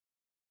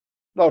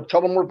No,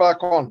 tell them we're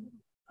back on.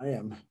 I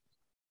am.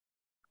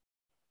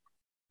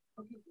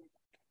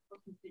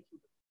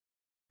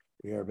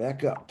 We are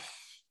back up.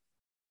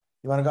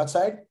 You want to go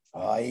outside?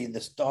 Oh, I eat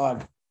this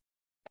dog.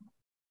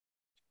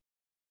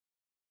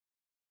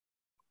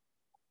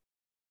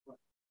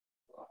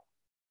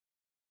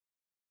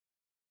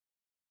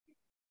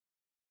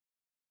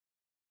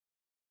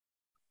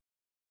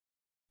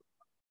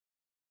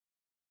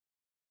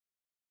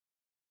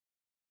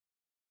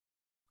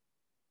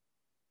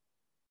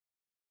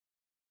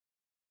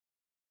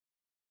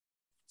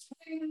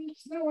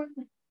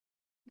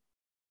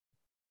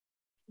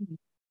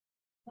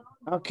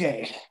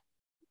 Okay.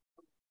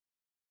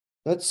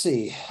 Let's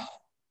see.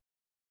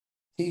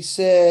 He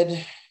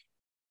said,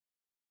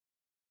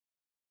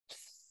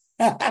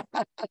 did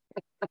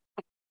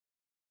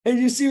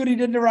you see what he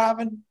did to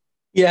Robin?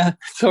 Yeah,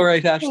 it's all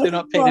right, Ash. They're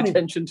not paying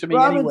attention to me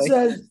Robin anyway.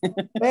 says,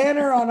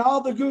 banner on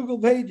all the Google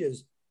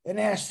pages. And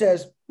Ash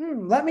says,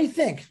 let me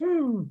think.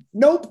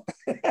 Nope.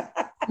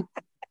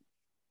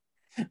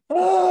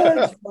 Oh,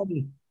 that's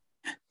funny.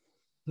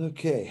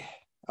 Okay.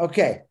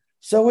 Okay.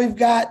 So we've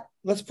got,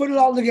 let's put it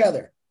all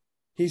together.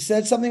 He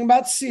said something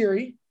about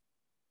Siri.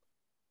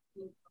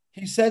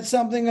 He said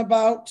something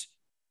about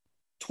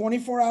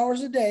 24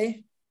 hours a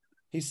day.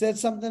 He said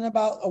something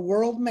about a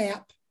world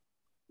map.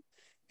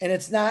 And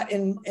it's not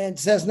in, and it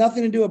says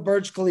nothing to do with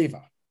Burj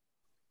Khalifa.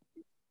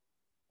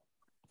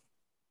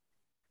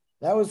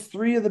 That was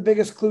 3 of the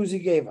biggest clues he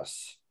gave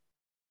us.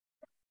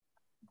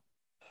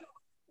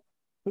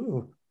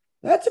 Ooh,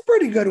 that's a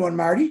pretty good one,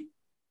 Marty.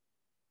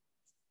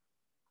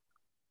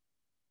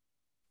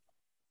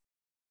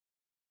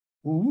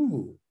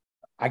 Ooh,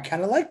 I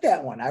kind of like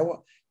that one.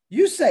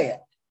 You say it.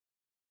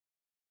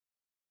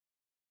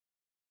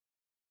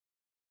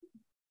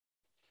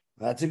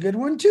 That's a good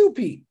one too,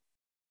 Pete.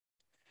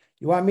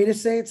 You want me to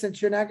say it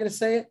since you're not going to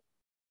say it?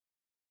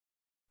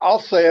 I'll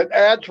say it.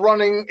 Ads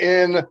running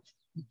in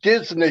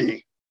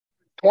Disney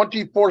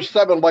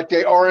 24/7 like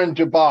they are in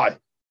Dubai.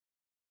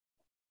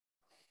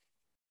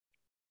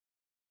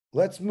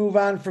 Let's move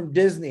on from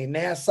Disney,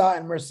 NASA,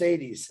 and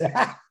Mercedes.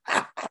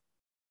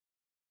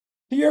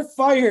 You're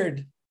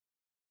fired.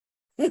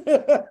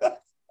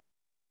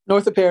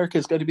 North America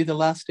is going to be the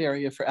last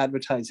area for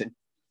advertising.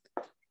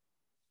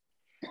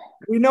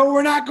 We know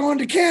we're not going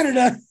to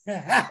Canada.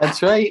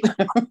 That's right.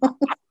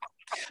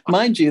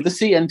 Mind you, the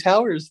CN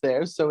Tower is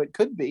there, so it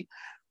could be.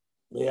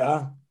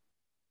 Yeah.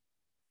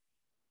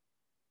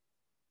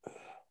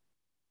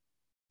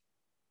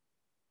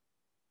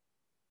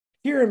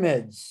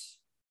 Pyramids.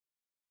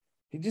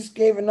 He just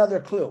gave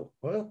another clue.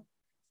 Well,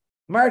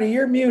 Marty,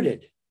 you're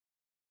muted.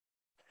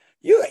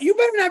 You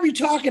better not be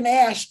talking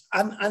Ash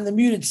on the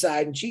muted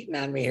side and cheating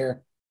on me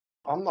here.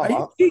 I'm not.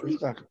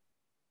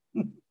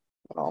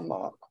 I'm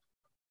not.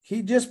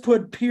 He just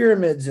put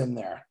pyramids in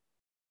there.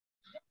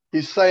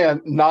 He's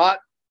saying not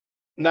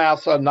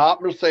NASA,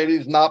 not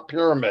Mercedes, not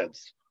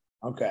pyramids.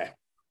 Okay.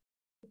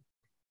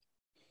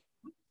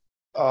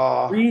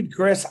 Read,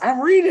 Chris. I'm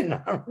reading.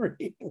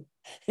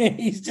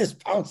 He's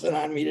just pouncing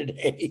on me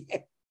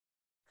today.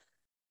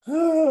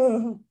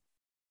 Oh.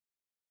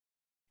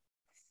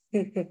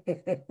 You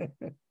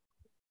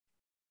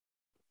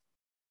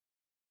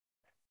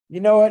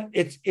know what?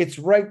 It's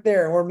right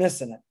there. We're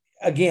missing it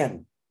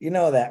again. You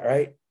know that,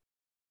 right?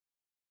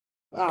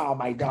 Oh,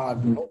 my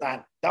dog. Hold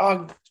on.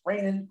 Dog, it's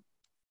raining.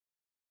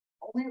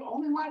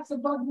 Only wants to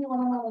bug me when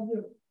I want to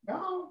do it.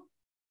 No.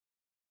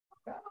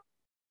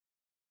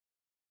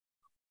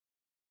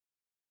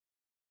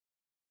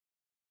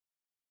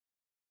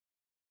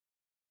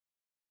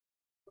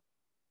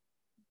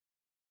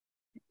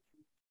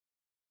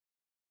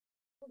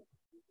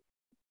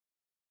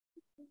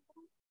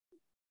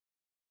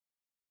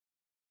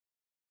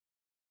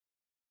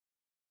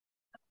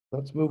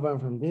 Let's move on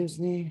from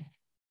Disney.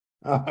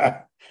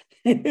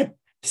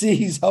 See,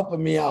 he's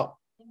helping me out.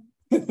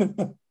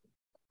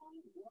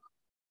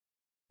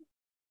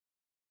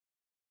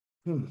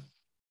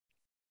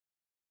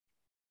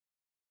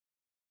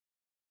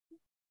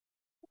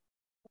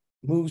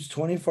 Moves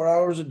 24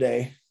 hours a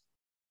day.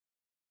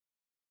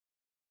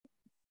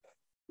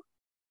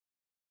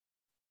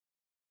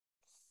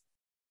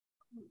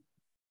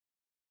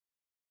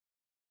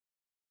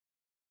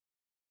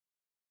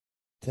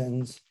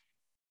 Tens.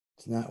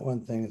 It's not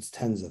one thing, it's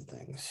tens of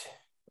things.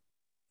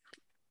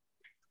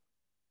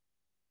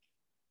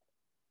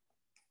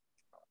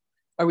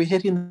 Are we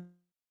hitting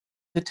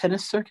the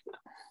tennis circuit?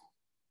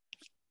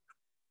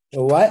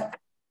 The what?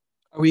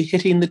 Are we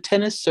hitting the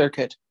tennis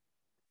circuit?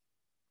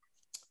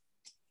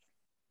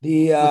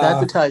 The with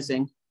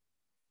advertising.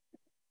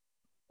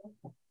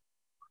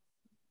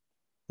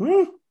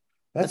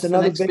 That's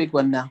another the next big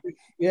one now.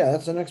 Yeah,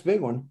 that's the next big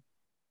one.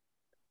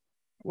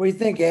 What do you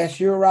think,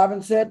 Ash? You or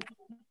Robin said?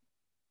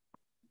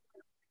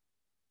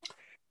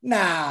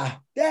 Nah,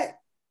 I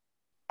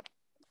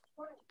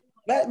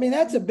mean,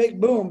 that's a big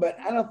boom, but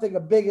I don't think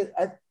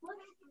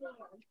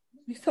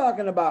he's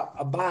talking about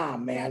a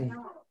bomb, man.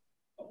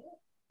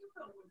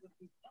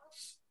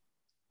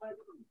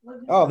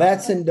 Oh,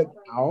 that's in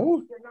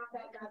oh,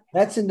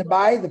 that's in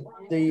Dubai.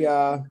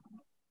 The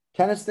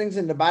tennis things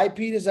in Dubai,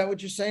 Pete. Is that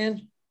what you're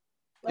saying?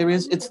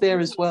 It's there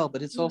as well,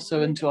 but it's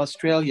also into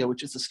Australia,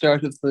 which is the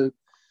start of the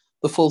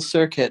full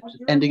circuit,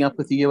 ending up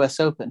with the US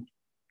Open.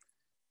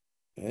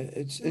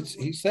 It's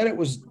he said it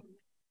was.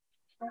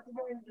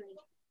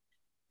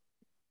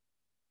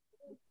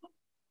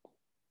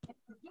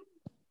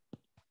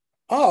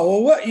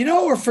 Oh, well,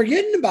 what we're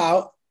forgetting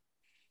about?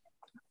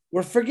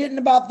 We're forgetting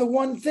about the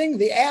one thing,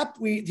 the app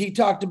he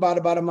talked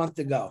about a month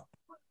ago.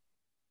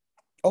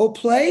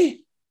 Play?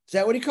 Is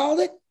that what he called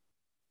it?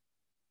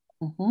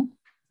 Mm-hmm.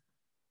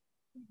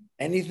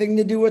 Anything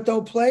to do with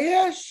Play,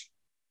 Ash?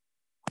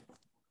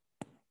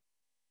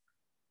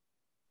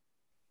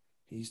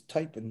 He's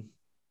typing.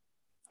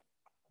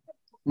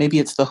 Maybe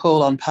it's the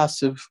whole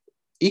ONPASSIVE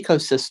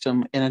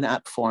ecosystem in an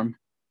app form.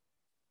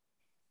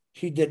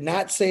 He did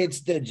not say it's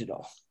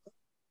digital.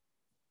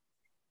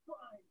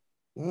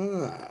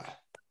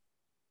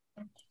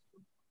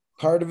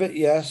 Part of it,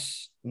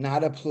 yes,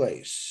 not a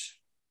place.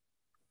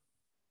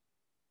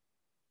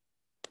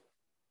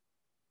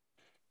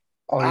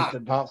 Oh, he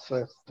did not say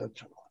it's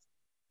digital.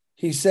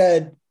 He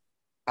said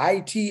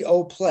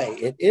ITO Play.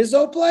 It is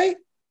Play?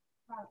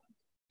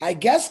 I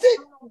guessed it.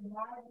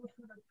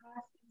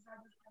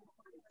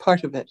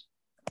 Part of it.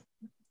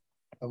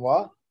 The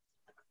what?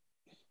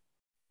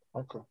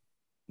 Okay.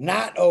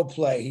 Not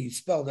Play. He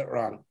spelled it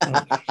wrong.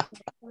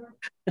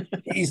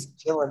 He's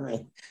killing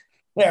me.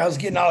 There, I was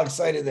getting all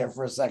excited there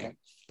for a second.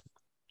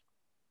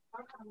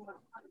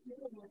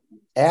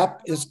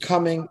 App is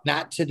coming,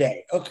 not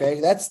today. Okay,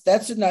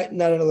 that's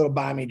another little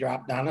bomb he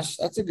dropped on us.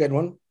 That's a good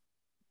one.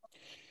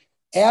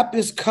 App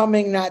is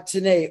coming, not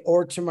today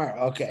or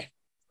tomorrow. Okay.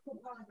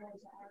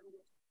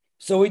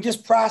 So we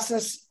just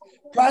process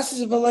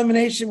of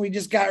elimination. We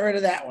just got rid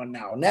of that one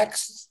now.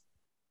 Next.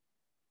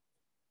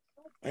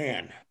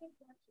 Man,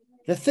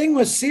 the thing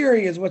with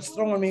Siri is what's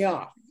throwing me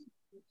off.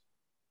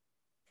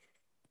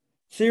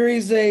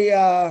 Siri's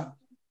a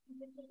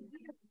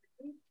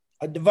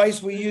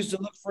device we use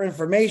to look for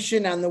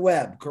information on the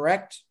web,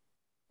 correct?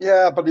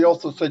 Yeah, but he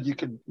also said you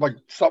could like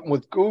something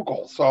with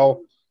Google,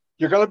 so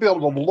you're going to be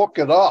able to look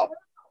it up.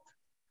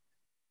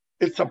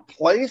 It's a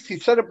place. He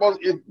said it was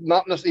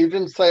not necessarily. He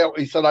didn't say it.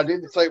 He said I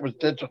didn't say it was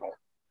digital.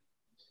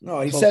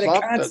 No, he said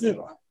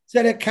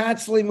it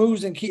constantly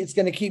moves and it's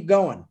going to keep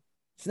going.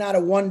 It's not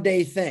a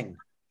one-day thing.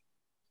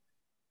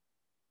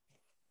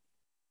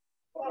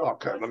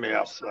 Okay, let me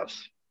ask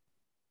this.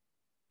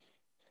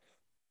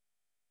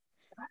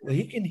 Well,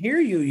 he can hear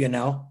you, you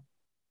know.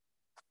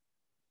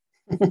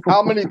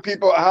 How many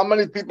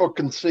people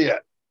can see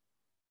it?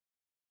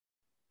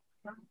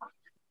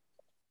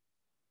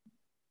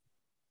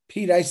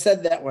 Pete, I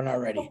said that one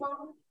already.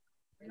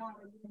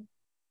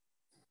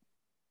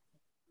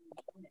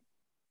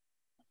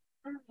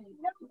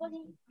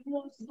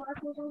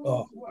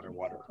 Oh,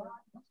 water.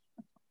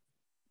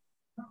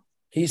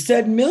 He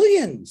said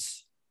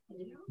millions,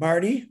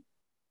 Marty.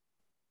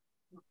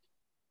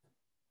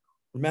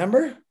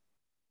 Remember?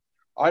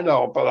 I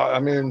know, but I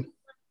mean,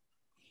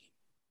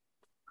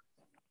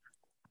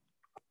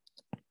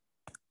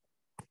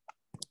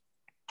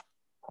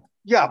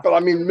 yeah, but I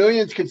mean,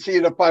 millions can see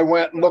it if I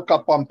went and look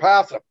up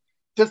ONPASSIVE.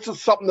 This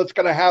is something that's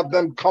going to have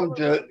them come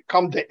to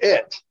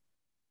it,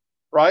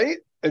 right?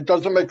 It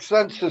doesn't make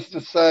sense just to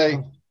say.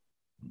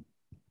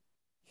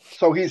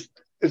 So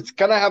it's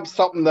going to have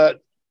something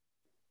that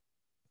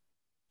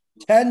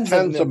tens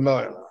of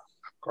millions.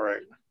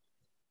 Great.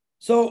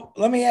 So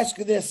let me ask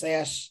you this,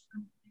 Ash.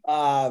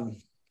 A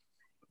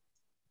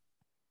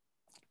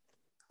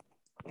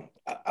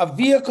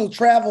vehicle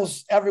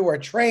travels everywhere,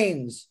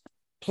 trains,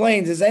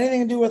 planes. Is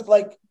anything to do with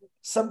like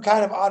some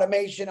kind of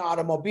automation,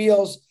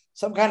 automobiles,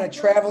 some kind of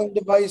traveling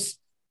device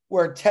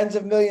where tens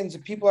of millions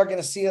of people are going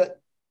to see it,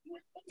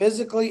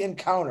 physically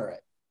encounter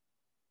it?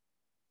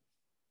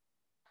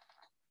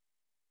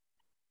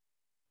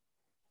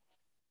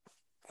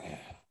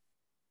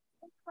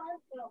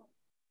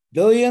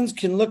 Billions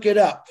can look it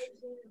up.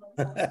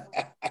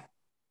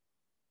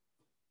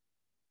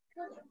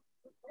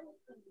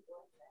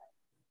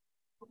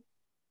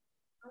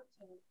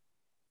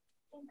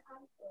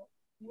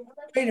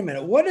 Wait a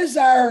minute. What is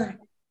our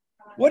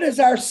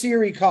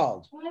Siri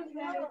called?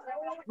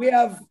 We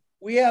have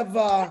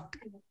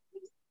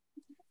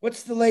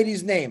what's the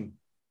lady's name?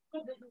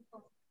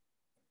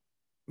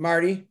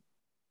 Marty?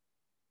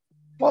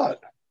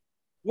 What?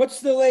 What's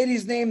the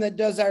lady's name that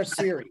does our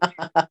Siri?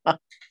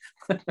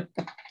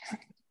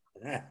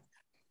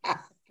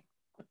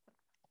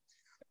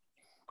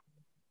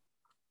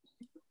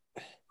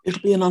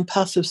 It'll be an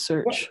ONPASSIVE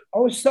search.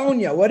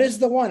 Sonia. What is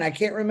the one? I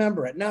can't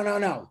remember it.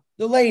 No.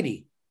 The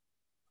lady.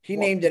 He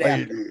named it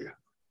after.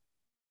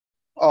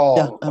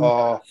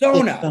 Oh,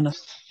 Sona.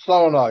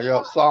 Sona,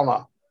 yeah,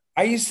 Sona.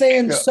 Are you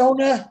saying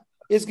Sona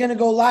is going to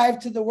go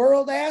live to the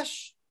world,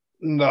 Ash?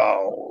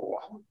 No.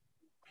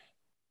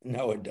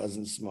 No, it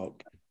doesn't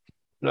smoke.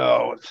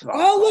 No, it's not.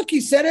 Oh, look, he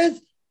said it.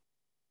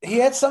 He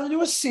had something to do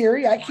with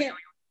Siri. I can't.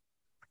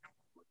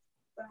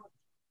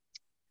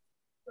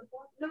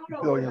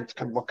 Billions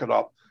can look it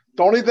up.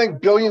 The only thing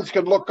billions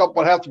can look up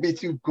would have to be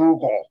through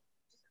Google.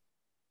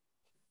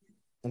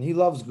 And he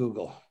loves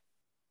Google.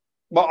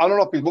 Well, I don't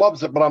know if he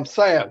loves it, but I'm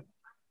saying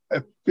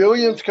if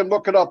billions can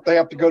look it up, they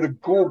have to go to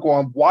Google.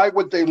 And why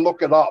would they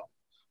look it up?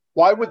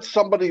 Why would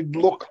somebody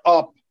look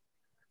up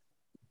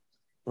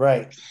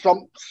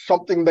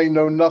something they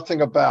know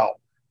nothing about?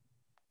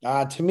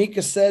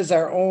 Tamika says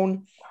our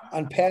own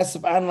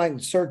ONPASSIVE online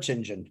search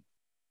engine.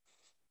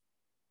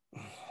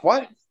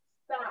 What?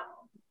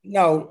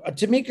 No,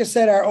 Tamika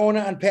said our own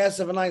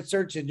ONPASSIVE online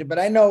search engine, but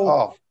I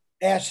know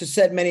Ash has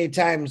said many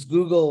times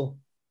Google's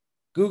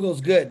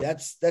good.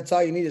 That's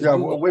all you need is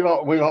Google.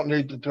 Well, we don't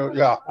need to do it.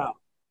 Yeah. Oh.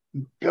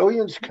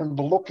 Billions can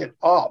look it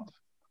up.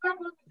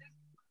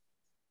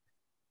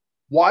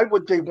 Why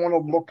would they want to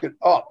look it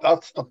up?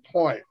 That's the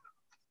point.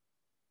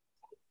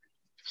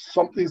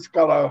 Something's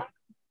got to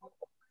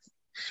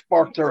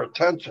spark their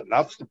attention.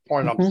 That's the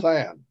point I'm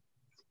saying.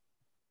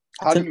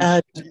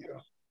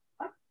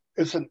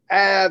 It's an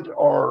ad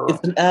or...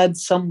 It's an ad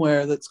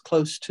somewhere that's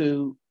close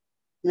to...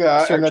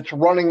 Yeah, search. And it's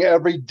running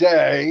every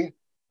day.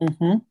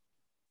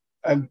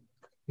 And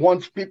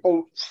once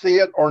people see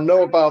it or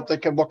know about it, they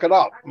can look it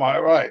up. Am I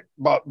right?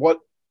 But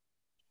what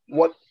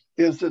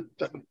is it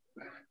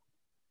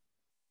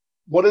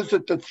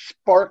that's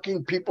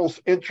sparking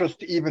people's interest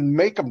to even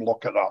make them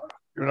look it up?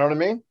 You know what I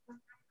mean?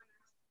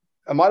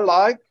 Am I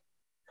live?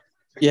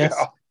 Yes.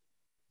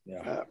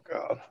 Yeah. Oh,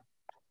 God.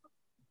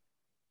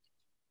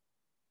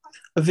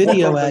 A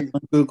video ad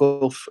on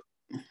Google.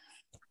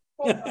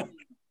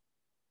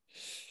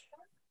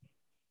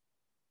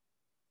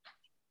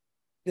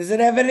 Does it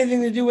have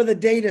anything to do with a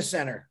data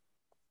center?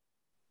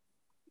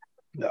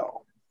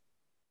 No.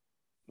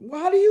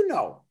 Well, how do you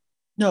know?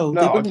 No,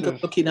 they wouldn't go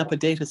looking up a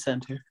data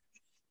center.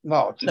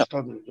 No, it just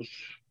doesn't.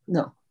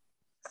 No.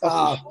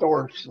 That's a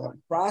storage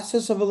thing.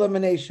 Process of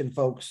elimination,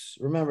 folks.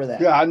 Remember that.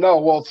 Yeah, I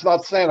know. Well, it's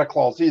not Santa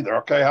Claus either.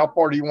 Okay, how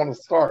far do you want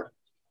to start?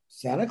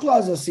 Santa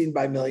Claus is seen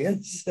by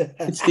millions.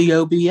 It's the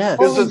OBS.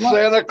 Is it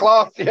Santa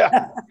Claus?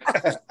 Yeah.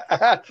 Is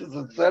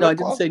it Santa No, I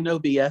didn't say no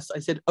BS. I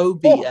said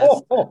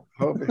OBS.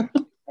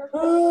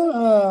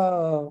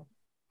 Oh.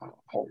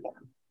 Hold on.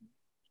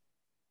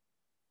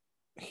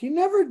 He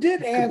never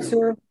did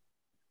answer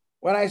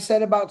when I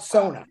said about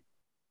Sona.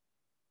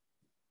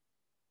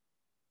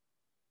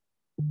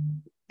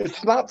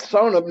 It's not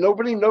Sona.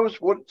 Nobody knows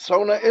what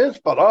Sona is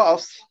but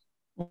us.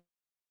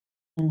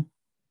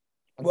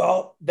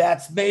 Well,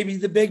 that's maybe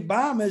the big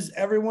bomb is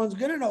everyone's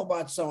going to know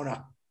about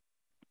Sona.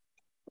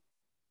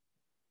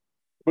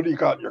 What do you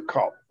got in your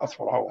cup? That's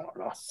what I want to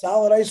know.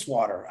 Solid ice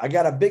water. I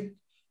got a big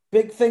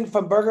thing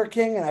from Burger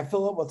King, and I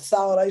fill it with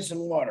solid ice and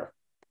water.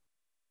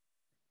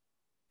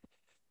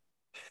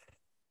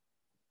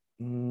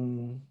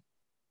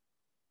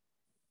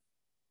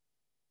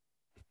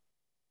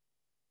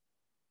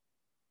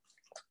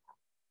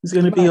 There's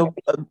going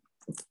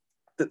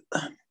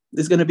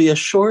to be a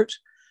short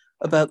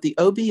about the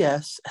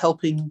OBS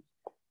helping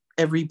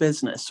every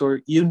business,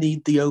 or you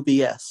need the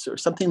OBS, or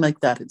something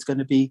like that. It's going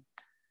to be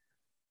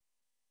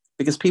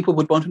because people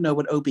would want to know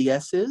what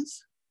OBS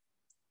is,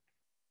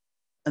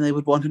 and they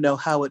would want to know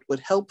how it would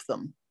help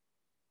them.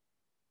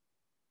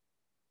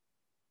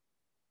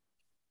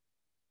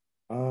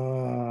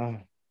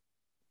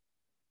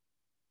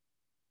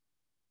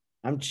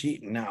 I'm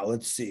cheating now.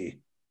 Let's see.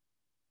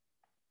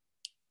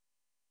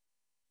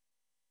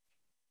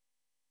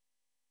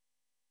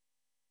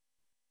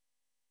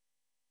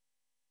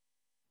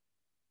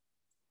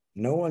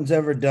 No one's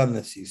ever done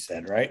this, he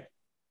said, right?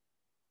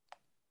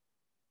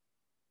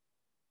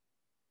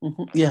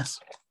 Yes.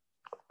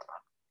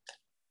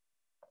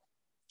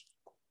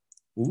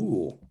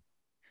 Ooh,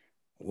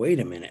 wait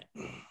a minute.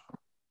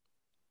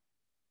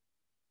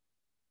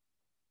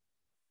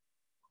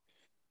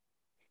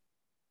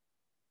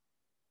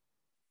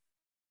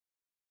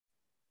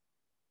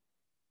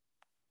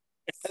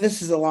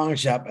 This is a long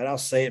shot, but I'll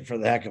say it for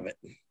the heck of it.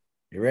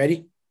 You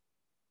ready?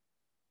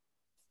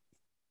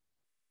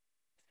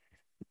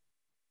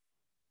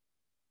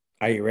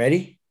 Are you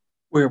ready?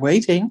 We're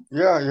waiting.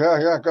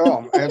 Yeah.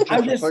 Go.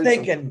 I'm just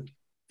thinking.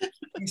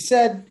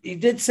 He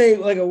did say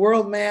like a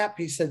world map.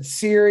 He said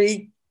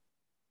Siri,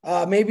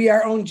 maybe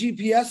our own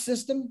GPS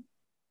system.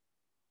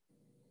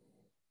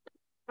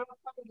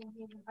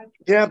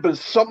 Yeah, but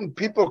it's something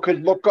people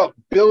could look up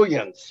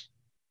billions.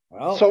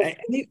 Well, so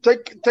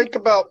think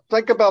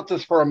about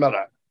this for a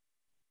minute.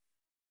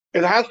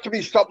 It has to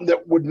be something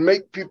that would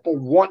make people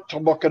want to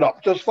look it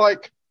up. Just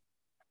what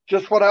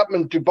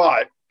happened in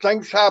Dubai.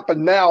 Things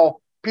happen now.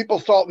 People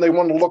saw it and they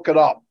want to look it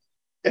up.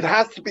 It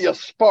has to be a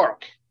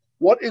spark.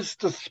 What is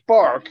the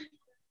spark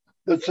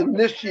that's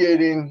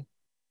initiating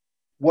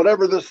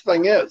whatever this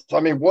thing is?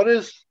 I mean, what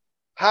is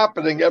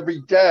happening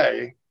every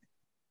day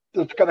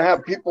that's going to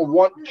have people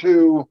want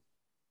to?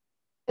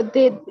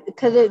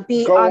 Could it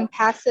be on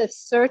passive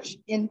search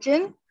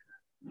engine?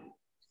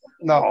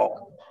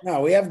 No,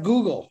 we have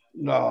Google.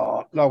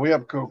 No, we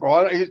have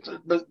Google.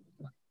 But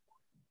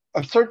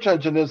a search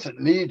engine isn't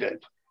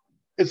needed.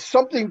 It's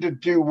something to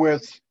do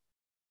with.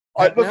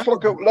 Let's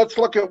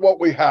look at what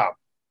we have.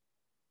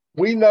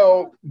 we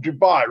know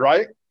Dubai,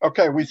 right?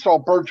 Okay, we saw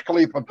Burj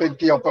Khalifa, big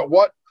deal. But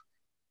what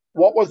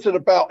was it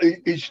about?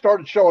 He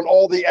started showing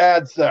all the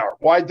ads there.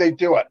 Why'd they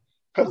do it?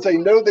 Because they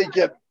know they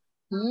get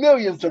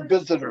millions of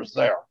visitors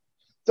there.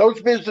 Those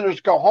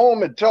visitors go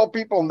home and tell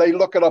people, and they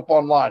look it up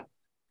online.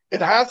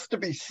 It has to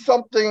be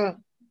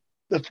something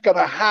that's going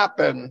to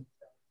happen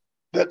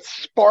that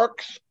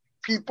sparks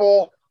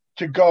people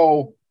to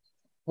go,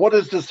 what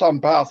is this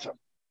ONPASSIVE?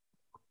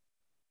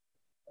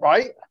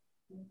 Right?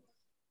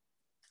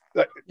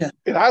 Yeah.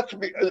 It has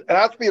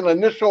to be an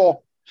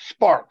initial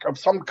spark of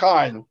some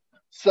kind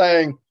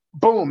saying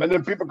boom, and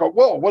then people go,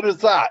 whoa, what is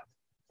that?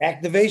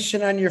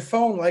 Activation on your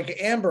phone like an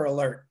Amber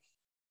Alert.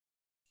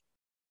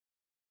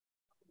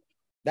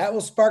 That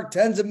will spark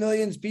tens of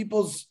millions of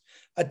people's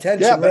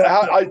attention. Yeah, but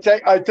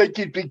I think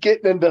you'd be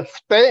getting into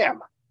spam.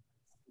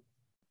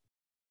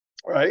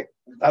 Right?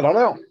 I don't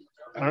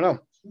know.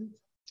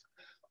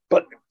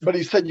 But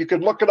he said you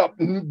could look it up.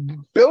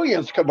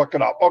 Billions could look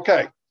it up.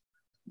 Okay.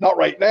 Not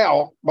right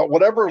now, but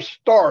whatever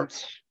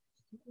starts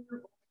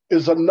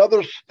is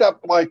another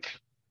step like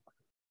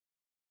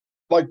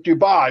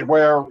Dubai,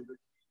 where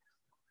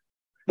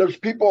there's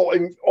people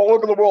all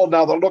over the world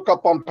now that look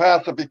up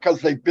ONPASSIVE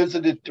because they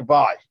visited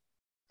Dubai.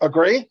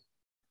 Agree?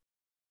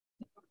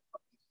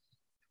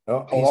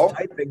 Oh, hello? He's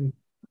typing.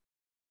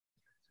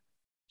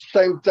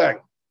 Same thing.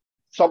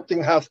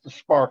 Something has to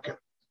spark it.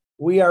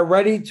 We are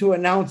ready to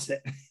announce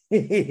it.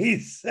 He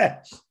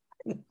says.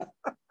 He's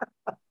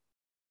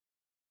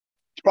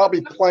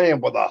probably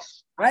playing with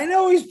us. I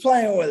know he's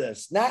playing with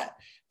us.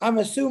 I'm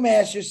assuming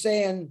as you're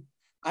saying,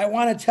 I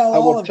want to tell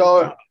all of you.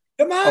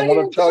 Come on. I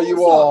want to tell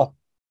you all.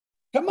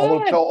 Come on. I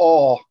want to on. tell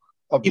all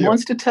of you. He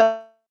wants to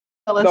tell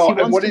us. No,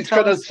 and what he's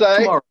going to say,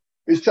 tomorrow.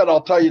 He said,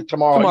 I'll tell you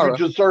tomorrow. You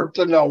deserve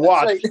to know.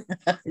 Watch.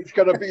 Right. He's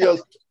going to be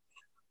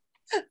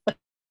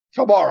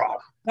tomorrow.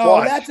 No,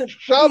 watch.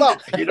 Shut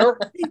up, Peter.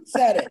 Pete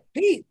said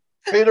it.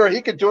 Peter,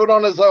 he could do it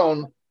on his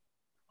own.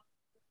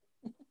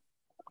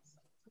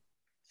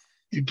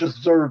 You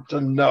deserve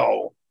to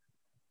know.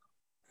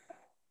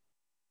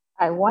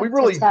 I want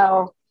to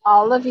tell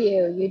all of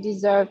you, you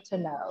deserve to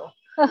know.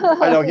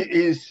 I know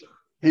he's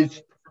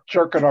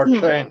jerking our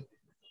chain.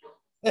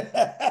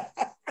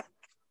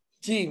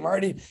 Gee,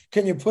 Marty,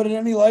 can you put in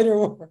any lighter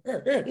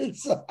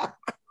words?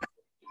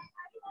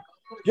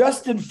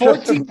 Just in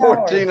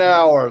 14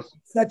 hours.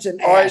 Such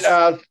an ass.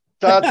 All right,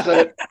 that's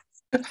it.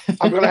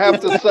 I'm going to have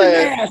to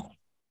say it.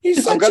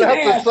 I'm going to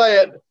have to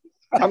say it.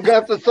 I'm going to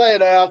have to say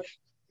it, ass.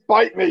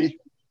 Bite me.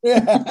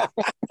 Yeah.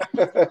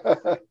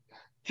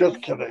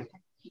 Just kidding.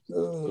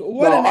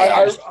 What an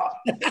ass.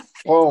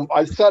 Boom.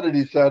 I said it,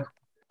 he said.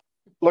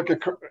 Look at,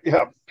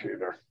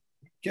 Peter.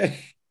 Okay.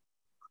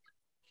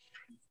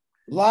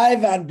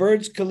 Live on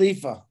Burj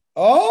Khalifa.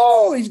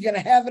 Oh, he's going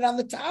to have it on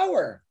the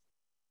tower.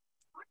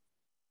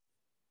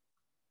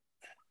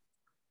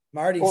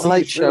 Marty.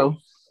 Light show.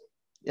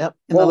 Yep.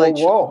 In the light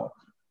show.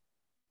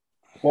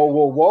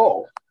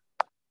 Whoa.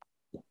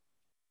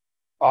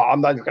 Oh,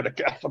 I'm not even going to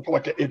guess. I feel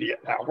like an idiot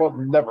now. We'll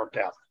never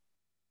guess.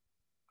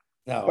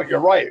 No. But you're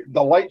right.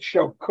 The light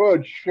show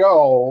could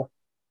show.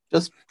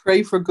 Just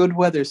pray for good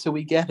weather so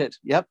we get it.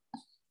 Yep.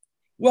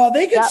 Well,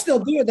 they can still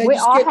do it. We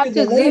all have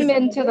to zoom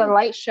into the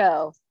light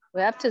show.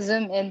 We have to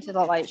zoom into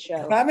the light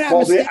show. Well,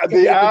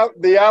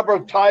 the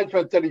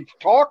advertisement that he's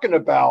talking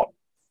about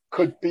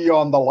could be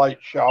on the light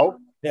show.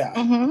 Yeah.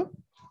 Mm-hmm.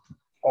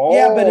 Oh.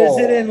 Yeah, but is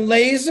it in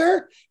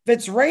laser? If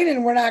it's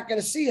raining, we're not going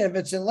to see it. If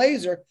it's in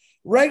laser,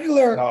 they can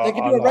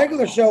do a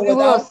regular show without.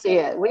 We will see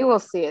it. We will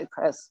see it,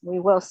 Chris. We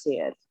will see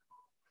it.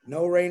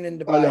 No rain in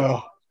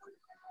Dubai.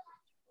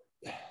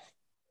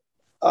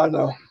 I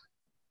know.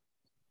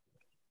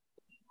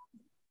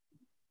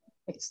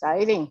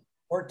 Exciting.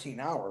 14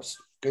 hours.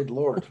 Good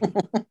Lord.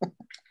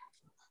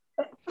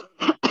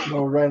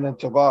 No rain in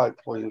Dubai,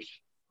 please.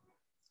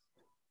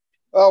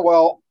 Oh,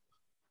 well.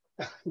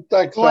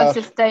 Thanks. Who wants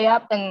to stay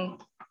up and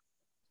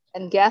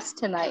guess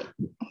tonight?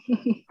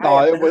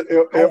 No,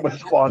 it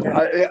was fun.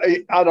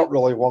 I don't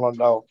really want to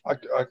know.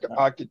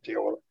 I could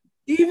deal with it.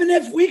 Even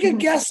if we could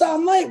guess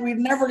on late, we're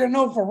never going to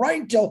know if we're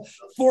right until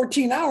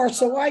 14 hours.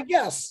 So why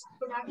guess?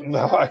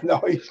 No, I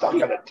know he's not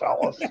going to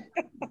tell us.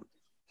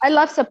 I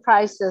love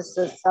surprises.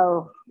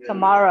 So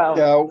tomorrow.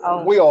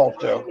 Yeah, we all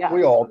do. Yeah.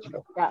 We all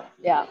do.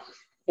 Yeah.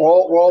 We're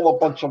all a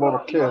bunch of little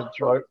kids,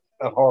 right?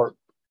 At heart.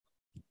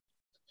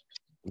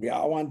 We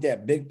all want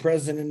that big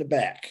present in the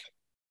back.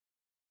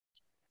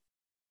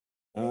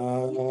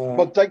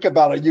 But think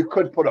about it. You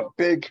could put a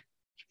big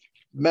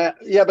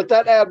yeah, but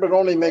that ad would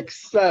only make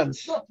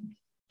sense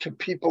to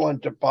people in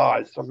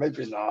Dubai, so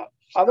maybe not.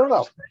 I don't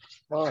know.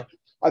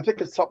 I think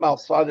it's something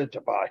outside of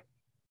Dubai.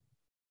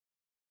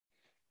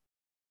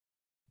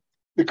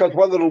 Because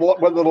whether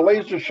the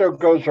laser show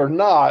goes or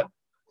not,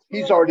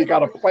 he's already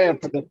got a plan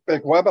for this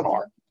big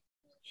webinar.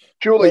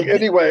 Julie,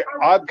 anyway,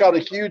 I've got a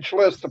huge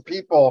list of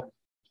people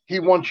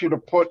he wants you to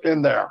put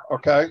in there,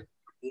 okay?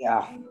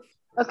 Yeah.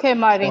 Okay,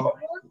 Marty.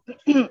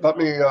 Let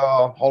me,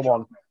 hold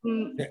on.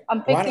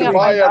 I'm picking up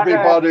my Bye, daughter.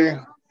 everybody.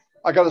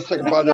 I got to say goodbye to